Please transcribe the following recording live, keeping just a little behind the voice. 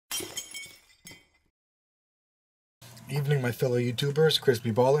Evening, my fellow YouTubers.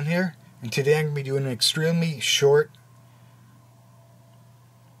 Crispy Ballin here, and today I'm going to be doing an extremely short.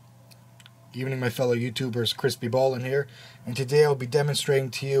 Evening, my fellow YouTubers. Crispy Ballin here, and today I'll be demonstrating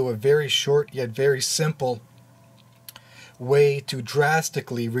to you a very short yet very simple way to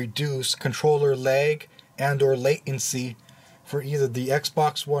drastically reduce controller lag and/or latency for either the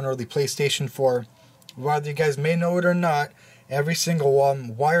Xbox One or the PlayStation 4. Whether you guys may know it or not, every single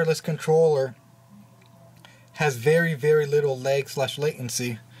wireless controller has very little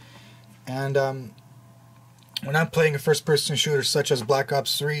lag/latency, and when I'm playing a first-person shooter such as Black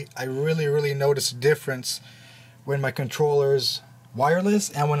Ops 3, I really notice a difference when my controller's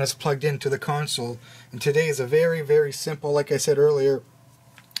wireless and when it's plugged into the console. And today is a very simple, like I said earlier,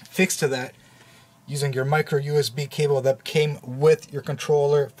 fix to that, using your micro USB cable that came with your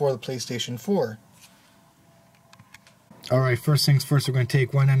controller for the PlayStation 4. Alright, first things first, we're going to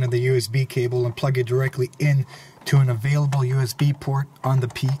take one end of the USB cable and plug it directly in to an available USB port on the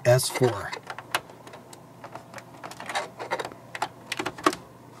PS4.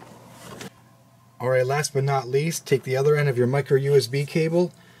 Alright, last but not least, take the other end of your micro USB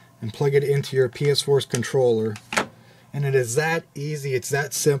cable and plug it into your PS4's controller. And it is that easy, it's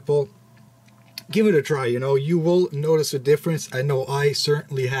that simple. Give it a try, you will notice a difference. I know I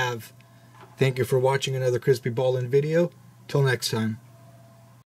certainly have. Thank you for watching another Crispy Ballin video. Till next time.